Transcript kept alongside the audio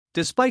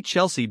Despite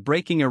Chelsea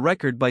breaking a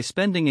record by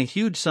spending a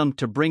huge sum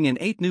to bring in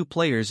 8 new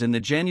players in the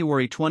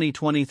January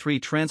 2023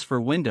 transfer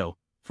window,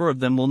 4 of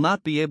them will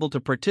not be able to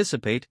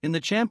participate in the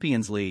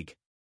Champions League.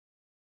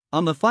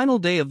 On the final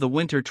day of the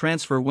winter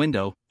transfer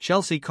window,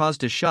 Chelsea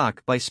caused a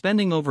shock by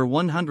spending over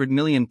 £100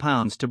 million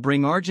to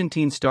bring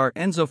Argentine star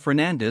Enzo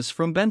Fernandez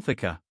from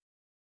Benfica.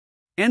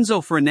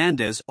 Enzo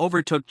Fernandez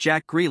overtook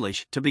Jack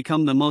Grealish to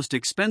become the most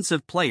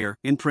expensive player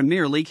in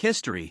Premier League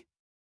history.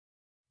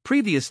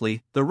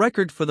 Previously, the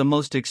record for the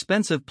most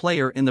expensive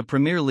player in the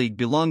Premier League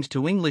belonged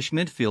to English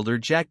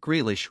midfielder Jack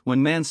Grealish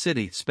when Man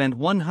City spent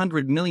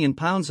 £100 million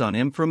on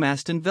him from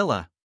Aston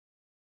Villa.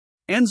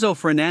 Enzo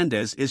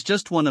Fernandez is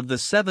just one of the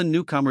 7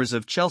 newcomers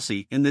of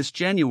Chelsea in this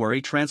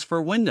January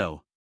transfer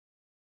window.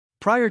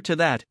 Prior to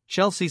that,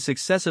 Chelsea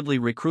successively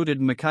recruited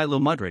Mykhailo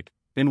Mudryk,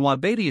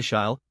 Benoit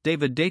Badiashile,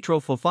 David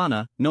Datro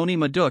Fofana, Noni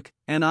Madueke,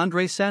 and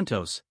Andre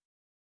Santos.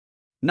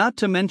 Not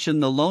to mention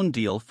the loan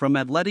deal from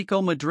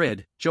Atletico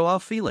Madrid,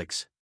 João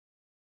Felix.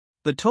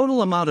 The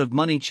total amount of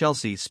money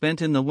Chelsea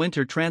spent in the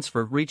winter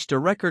transfer reached a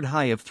record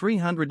high of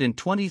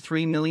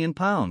 £323 million.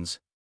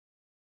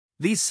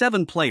 These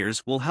 7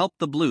 players will help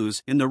the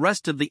Blues in the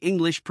rest of the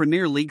English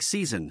Premier League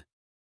season.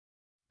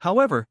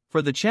 However,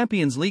 for the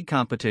Champions League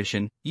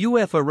competition,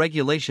 UEFA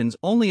regulations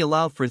only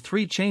allow for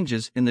 3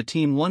 changes in the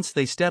team once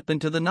they step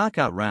into the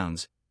knockout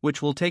rounds, which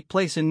will take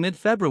place in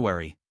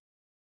mid-February.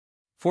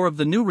 4 of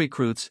the new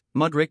recruits,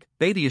 Mudryk,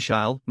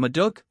 Badiashile,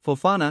 Madueke,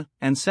 Fofana,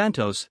 and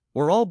Santos,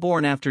 were all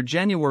born after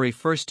January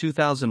 1,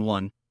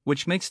 2001,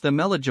 which makes them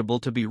eligible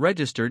to be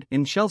registered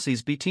in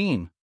Chelsea's B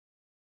team.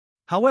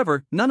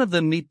 However, none of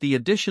them meet the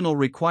additional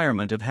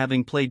requirement of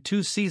having played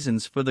 2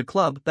 seasons for the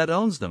club that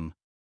owns them.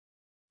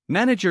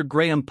 Manager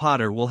Graham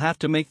Potter will have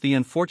to make the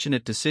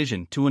unfortunate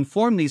decision to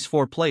inform these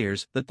 4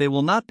 players that they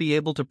will not be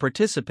able to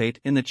participate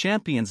in the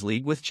Champions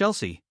League with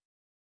Chelsea.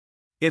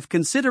 If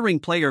considering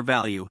player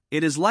value,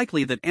 it is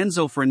likely that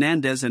Enzo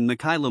Fernandez and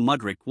Mykhailo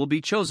Mudryk will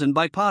be chosen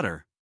by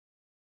Potter.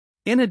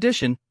 In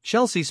addition,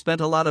 Chelsea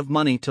spent a lot of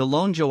money to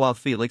loan João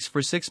Felix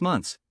for 6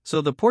 months, so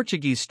the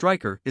Portuguese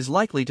striker is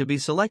likely to be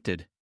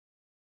selected.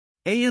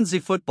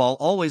 ANZ Football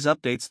always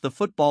updates the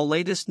football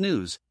latest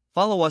news.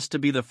 Follow us to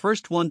be the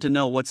first one to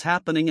know what's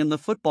happening in the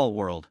football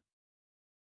world.